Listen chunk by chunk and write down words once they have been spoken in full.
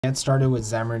Get started with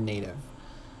Xamarin Native.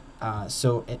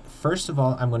 First of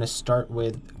all, I'm going to start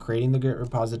with creating the Git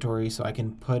repository so I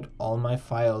can put all my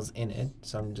files in it.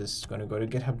 So I'm just going to go to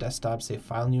GitHub Desktop, say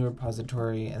File New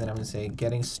Repository, and then I'm going to say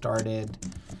Getting Started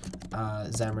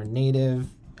Xamarin Native.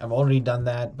 I've already done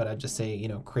that, but I just say,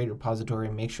 create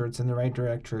repository, make sure it's in the right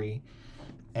directory.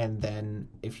 And then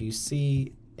if you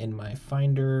see in my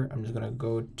Finder, I'm just going to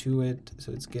go to it.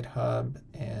 So it's GitHub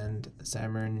and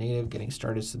Xamarin Native Getting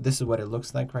Started. So this is what it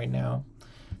looks like right now.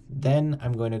 Then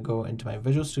I'm going to go into my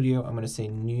Visual Studio. I'm going to say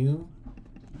New.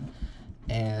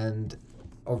 And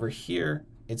over here,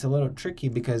 it's a little tricky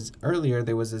because earlier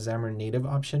there was a Xamarin Native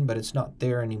option, but it's not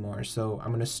there anymore. So I'm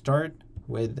going to start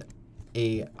with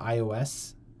a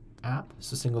iOS app,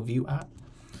 so single view app.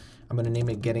 I'm going to name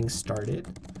it Getting Started.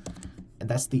 And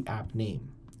that's the app name.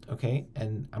 Okay,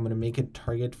 and I'm going to make it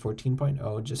target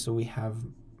 14.0 just so we have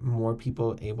more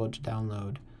people able to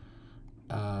download.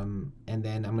 And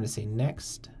then I'm going to say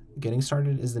next. Getting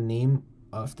Started is the name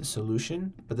of the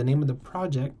solution, but the name of the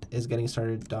project is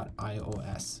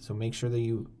gettingstarted.ios. So make sure that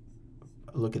you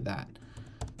look at that.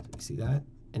 So you see that?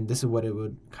 And this is what it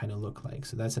would kind of look like.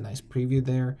 So that's a nice preview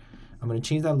there. I'm going to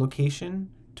change that location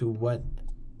to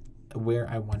where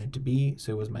I want it to be.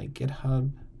 So it was my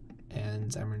GitHub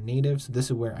and Xamarin Native. So this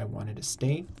is where I wanted to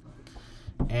stay.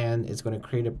 And it's going to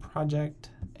create a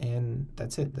project, and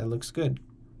that's it. That looks good.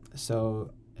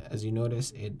 So as you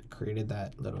notice, it created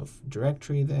that little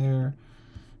directory there.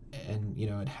 And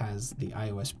it has the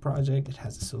iOS project, it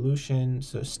has a solution.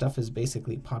 So stuff is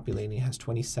basically populating. It has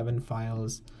 27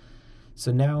 files.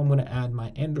 So now I'm going to add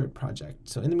my Android project.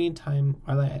 So in the meantime,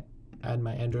 while I add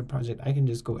my Android project, I can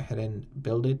just go ahead and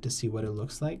build it to see what it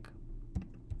looks like.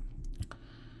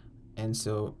 And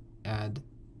so add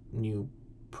new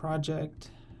project.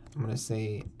 I'm going to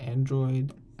say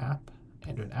Android app,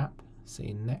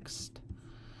 say next.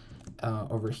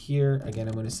 Over here, again,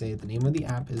 I'm going to say the name of the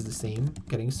app is the same,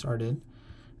 Getting Started.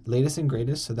 Latest and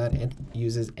greatest, so that it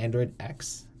uses Android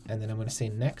X. And then I'm going to say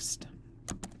next.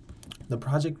 The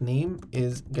project name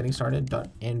is Getting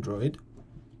Started.Android,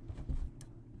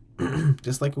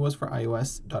 just like it was for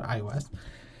iOS.iOS.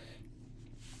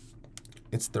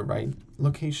 It's the right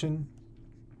location,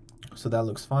 so that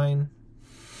looks fine.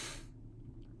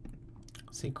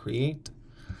 Say create.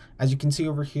 As you can see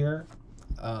over here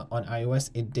on iOS,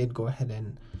 it did go ahead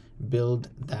and build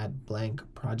that blank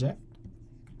project,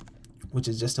 which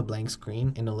is just a blank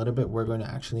screen. In a little bit, we're going to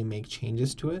actually make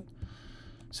changes to it.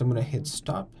 So I'm going to hit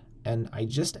stop, and I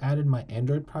just added my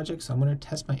Android project, so I'm going to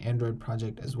test my Android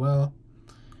project as well.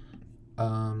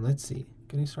 Let's see,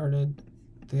 getting started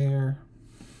there.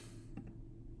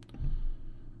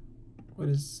 What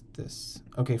is this?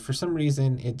 Okay, for some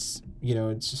reason it's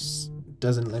it just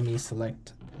doesn't let me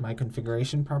select my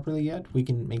configuration properly yet. We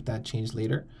can make that change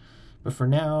later. But for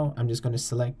now, I'm just going to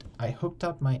select I hooked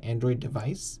up my Android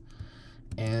device,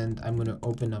 and I'm going to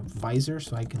open up Visor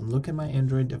so I can look at my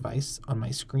Android device on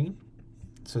my screen.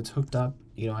 So it's hooked up,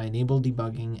 I enable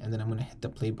debugging, and then I'm going to hit the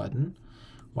play button.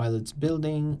 While it's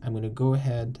building, I'm going to go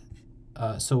ahead.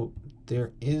 So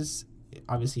there is,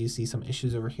 obviously you see some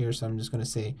issues over here, so I'm just going to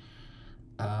say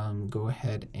go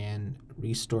ahead and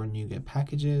restore Nuget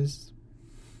packages.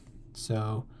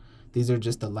 So these are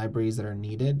just the libraries that are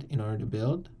needed in order to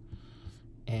build.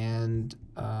 And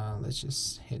let's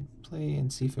just hit play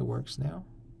and see if it works now.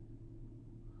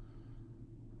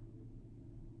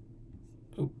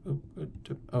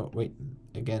 Oh, wait,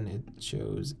 again, it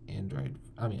shows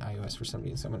iOS for some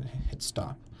reason, so I'm going to hit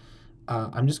stop.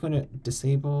 I'm just going to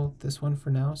disable this one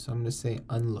for now, so I'm going to say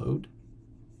unload.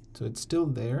 So it's still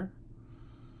there,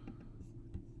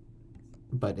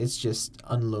 but it's just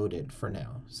unloaded for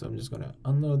now. So I'm just going to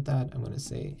unload that. I'm going to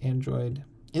say Android.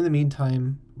 In the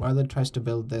meantime, while it tries to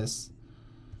build this,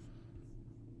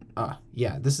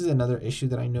 yeah, this is another issue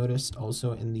that I noticed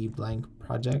also in the blank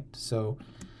project. So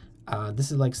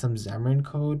this is like some Xamarin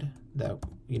code that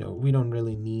we don't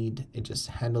really need. It just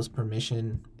handles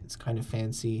permission. It's kind of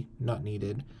fancy, not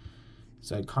needed.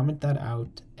 So I comment that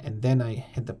out, and then I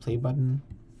hit the play button.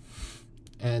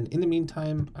 And in the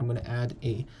meantime, I'm going to add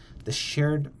the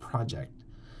shared project.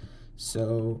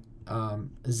 So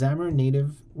Xamarin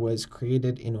Native was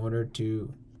created in order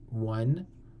to,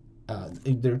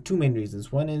 there are two main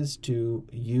reasons. One is to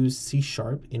use C#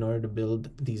 in order to build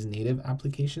these native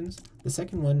applications. The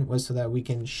second one was so that we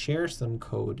can share some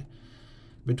code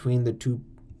between the two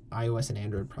iOS and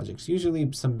Android projects,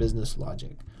 usually some business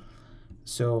logic.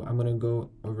 So I'm going to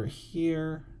go over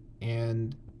here,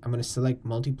 and I'm going to select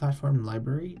multi-platform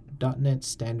library, .NET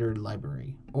standard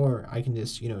library, or I can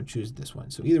just, choose this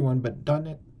one. So either one, but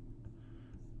 .NET,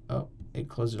 oh, it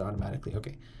closed it automatically.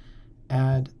 Okay.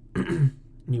 Add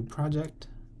new project.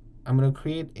 I'm going to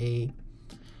create a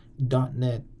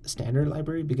 .NET standard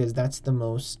library because that's the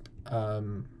most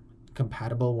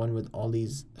compatible one with all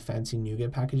these fancy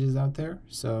Nuget packages out there.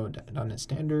 So .NET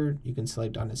standard, you can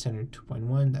select .NET standard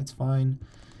 2.1, that's fine.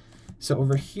 So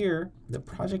over here, the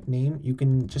project name, you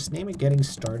can just name it getting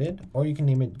started, or you can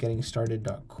name it getting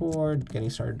started.core, getting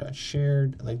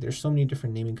started.shared. Like there's so many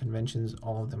different naming conventions,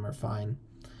 all of them are fine.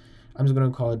 I'm just going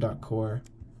to call it .core.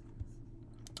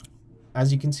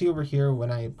 As you can see over here, when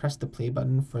I press the play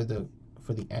button for the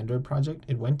Android project,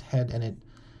 it went ahead and it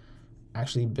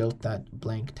actually built that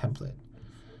blank template.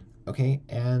 Okay,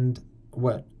 and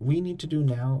what we need to do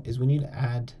now is we need to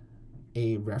add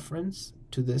a reference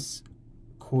to this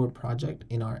core project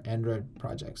in our Android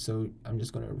project. So I'm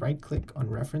just going to right click on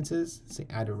references, say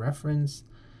add a reference,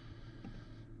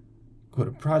 go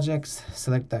to projects,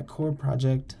 select that core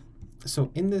project.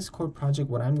 So in this core project,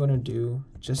 what I'm going to do,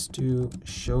 just to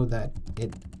show that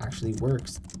it actually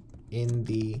works in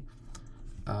the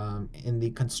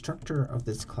constructor of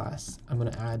this class, I'm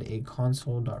going to add a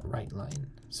console.writeLine.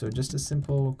 So just a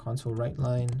simple console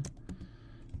writeLine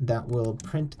that will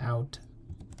print out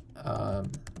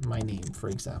my name, for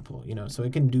example. So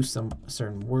it can do some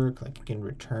certain work, like it can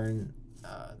return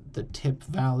the tip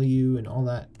value and all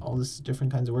this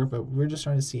different kinds of work. But we're just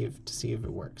trying to see if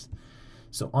it works.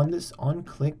 So on this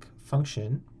onClick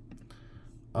function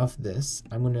of this,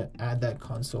 I'm going to add that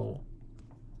console.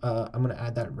 I'm going to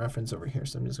add that reference over here.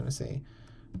 So I'm just going to say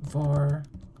var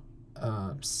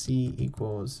c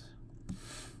equals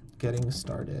getting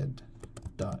started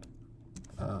dot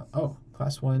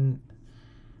class 1.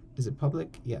 Is it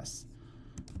public? Yes.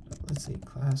 Let's see,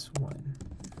 class 1.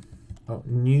 Oh,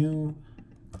 new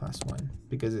class 1,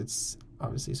 because it's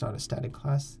not a static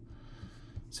class.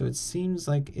 So it seems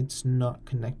like it's not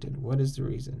connected. What is the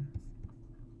reason?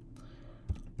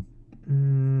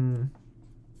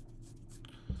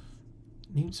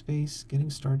 Namespace, getting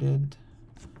started.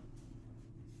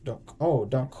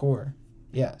 .core.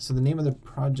 Yeah, so the name of the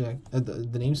project, the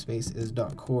namespace is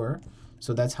 .core.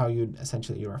 So that's how you'd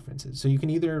essentially reference it. So you can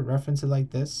either reference it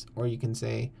like this, or you can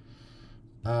say,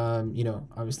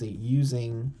 obviously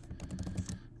using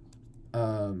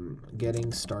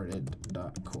getting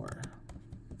started.core.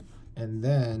 And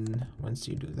then once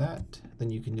you do that,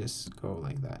 then you can just go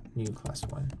like that, new class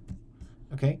 1.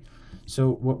 Okay,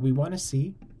 so what we want to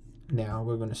see now,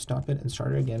 we're going to stop it and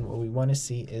start it again. What we want to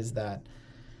see is that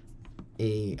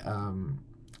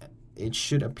it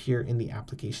should appear in the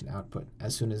application output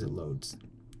as soon as it loads.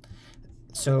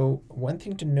 So one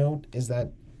thing to note is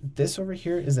that this over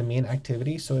here is the main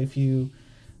activity. So if you,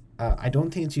 I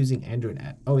don't think it's using Android.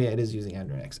 Oh yeah, it is using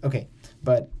Android X. Okay,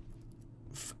 but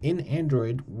in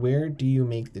Android, where do you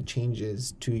make the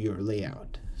changes to your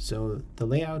layout? So the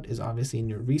layout is obviously in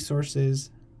your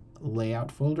resources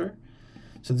layout folder.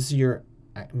 So this is your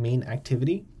main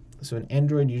activity. So in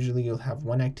Android, usually you'll have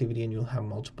one activity and you'll have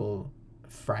multiple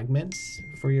fragments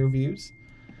for your views.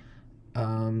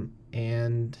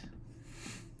 And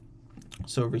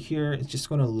so over here, it's just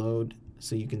going to load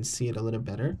so you can see it a little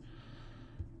better.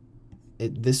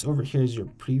 This over here is your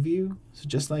preview. So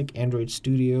just like Android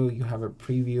Studio, you have a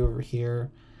preview over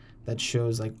here that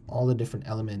shows like all the different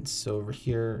elements. So over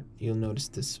here, you'll notice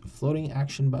this floating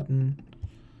action button.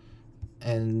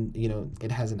 And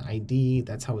it has an ID.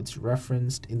 That's how it's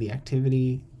referenced in the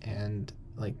activity, and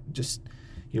like just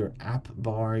your app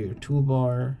bar, your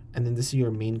toolbar, and then this is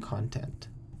your main content.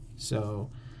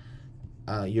 So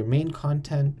your main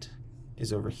content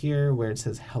is over here where it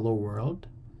says hello world.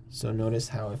 So notice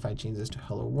how if I change this to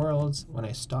hello worlds, when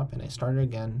I stop and I start it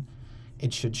again,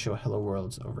 it should show hello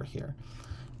worlds over here.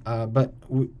 But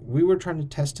we were trying to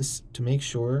test this to make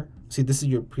sure. See, this is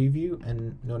your preview,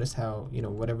 and notice how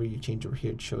whatever you change over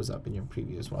here, it shows up in your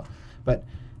preview as well. But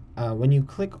when you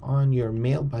click on your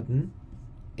mail button,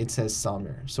 it says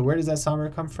Xamarin. So where does that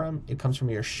Xamarin come from? It comes from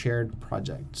your shared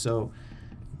project. So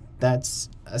that's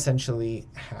essentially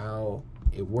how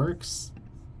it works.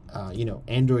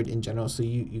 Android in general. So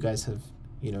you guys have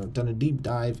done a deep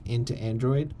dive into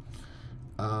Android.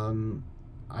 I'm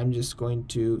just going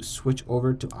to switch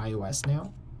over to iOS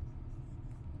now.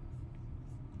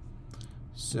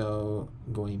 So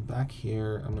going back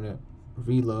here, I'm going to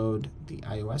reload the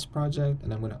iOS project,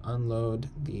 and I'm going to unload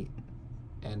the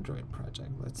Android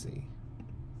project. Let's see.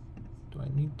 Do I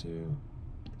need to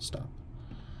stop?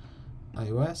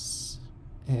 iOS,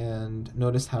 and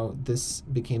notice how this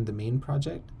became the main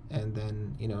project, and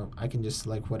then I can just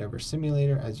select whatever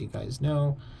simulator, as you guys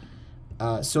know.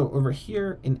 So over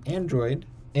here in Android,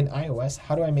 in iOS,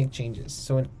 how do I make changes?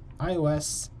 So in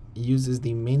iOS, it uses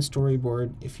the main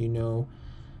storyboard, if you know,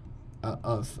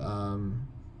 of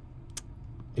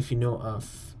if you know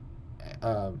of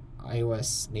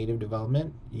iOS native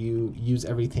development, you use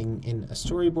everything in a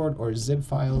storyboard or zip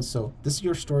files. So this is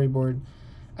your storyboard.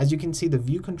 As you can see, the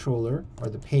view controller or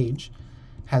the page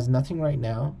has nothing right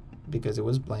now because it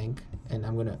was blank, and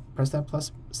I'm gonna press that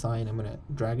plus sign. I'm gonna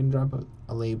drag and drop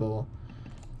a label.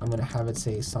 I'm gonna have it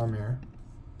say Xamarin.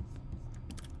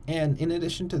 And in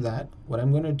addition to that, what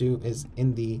I'm gonna do is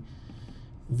in the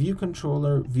view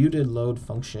controller view.load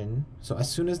function, so as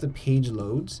soon as the page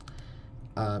loads,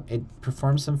 it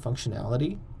performs some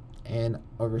functionality, and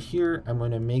over here I'm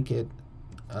going to make it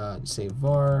say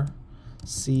var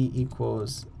c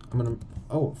equals,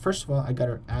 first of all I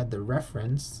gotta add the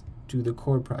reference to the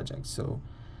core project. So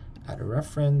add a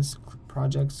reference,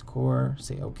 projects core,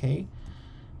 say OK.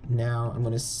 Now I'm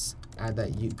going to add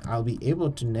that, I'll be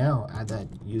able to now add that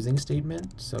using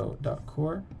statement, so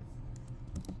 .core.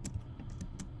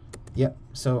 Yep,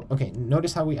 so okay,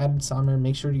 notice how we added Xamarin.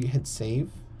 Make sure you hit save.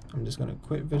 I'm just going to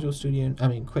quit Visual Studio,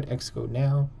 quit Xcode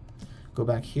now. Go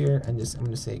back here and I'm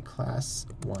going to say class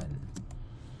 1,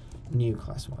 new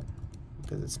class 1,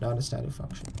 because it's not a static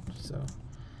function. So,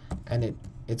 and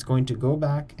it's going to go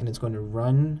back and it's going to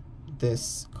run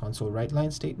this console write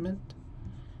line statement.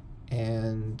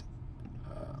 And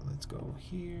let's go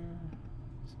here,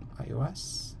 so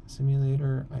iOS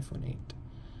simulator iPhone 8,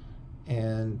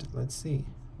 and let's see,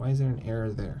 why is there an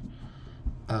error there?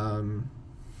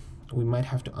 We might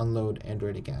have to unload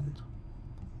Android again.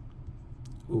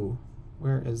 Ooh,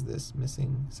 where is this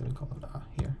missing semicolon?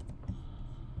 Here.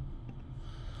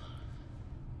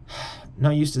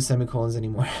 Not used to semicolons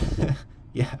anymore.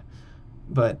 Yeah,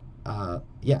 but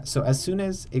yeah, so as soon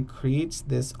as it creates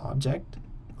this object,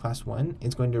 class 1,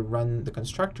 it's going to run the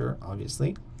constructor,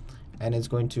 obviously, and it's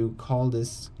going to call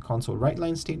this console write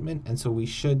line statement. And so we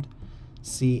should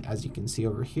see, as you can see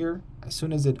over here, as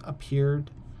soon as it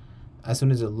appeared, as soon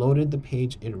as it loaded the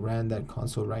page, it ran that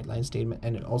console write line statement,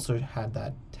 and it also had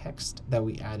that text that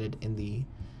we added in the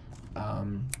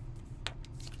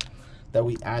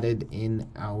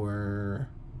our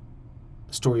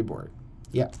storyboard.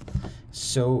 Yeah.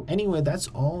 So anyway, that's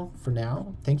all for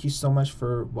now. Thank you so much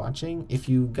for watching. If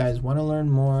you guys want to learn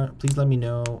more, please let me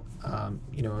know.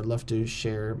 I'd love to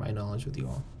share my knowledge with you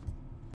all.